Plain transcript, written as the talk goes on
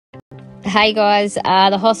Hey guys,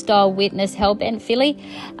 the Hostile Witness Hellbent filly.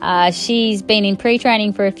 She's been in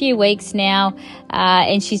pre-training for a few weeks now,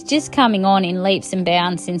 and she's just coming on in leaps and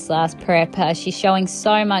bounds since last prep. She's showing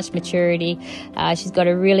so much maturity. She's got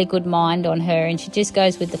a really good mind on her, and she just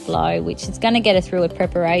goes with the flow, which is going to get her through her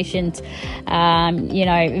preparations,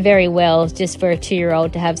 very well, just for a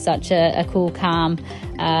 2-year-old to have such a cool, calm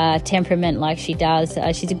temperament like she does.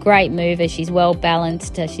 She's a great mover. She's well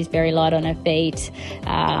balanced. She's very light on her feet.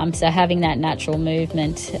 So having that natural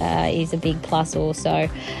movement is a big plus also.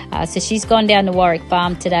 So she's gone down to Warwick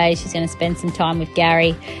Farm today. She's going to spend some time with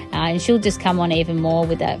Gary, and she'll just come on even more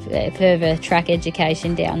with that further track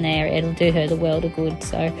education down there. It'll do her the world of good.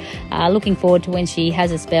 So looking forward to when she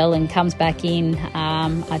has a spell and comes back in.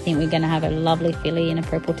 I think we're going to have a lovely filly in a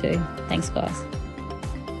prep or two. Thanks guys.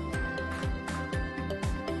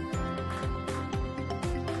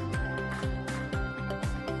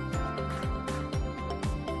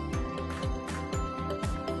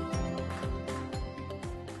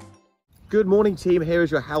 Good morning team, here is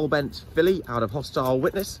your Hellbent filly out of Hostile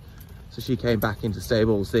Witness. So she came back into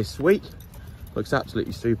stables this week. Looks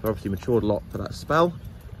absolutely super, obviously matured a lot for that spell.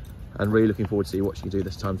 And really looking forward to see what she can do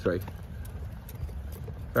this time through.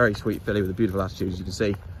 Very sweet filly with a beautiful attitude, as you can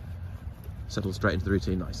see. Settled straight into the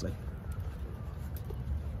routine nicely.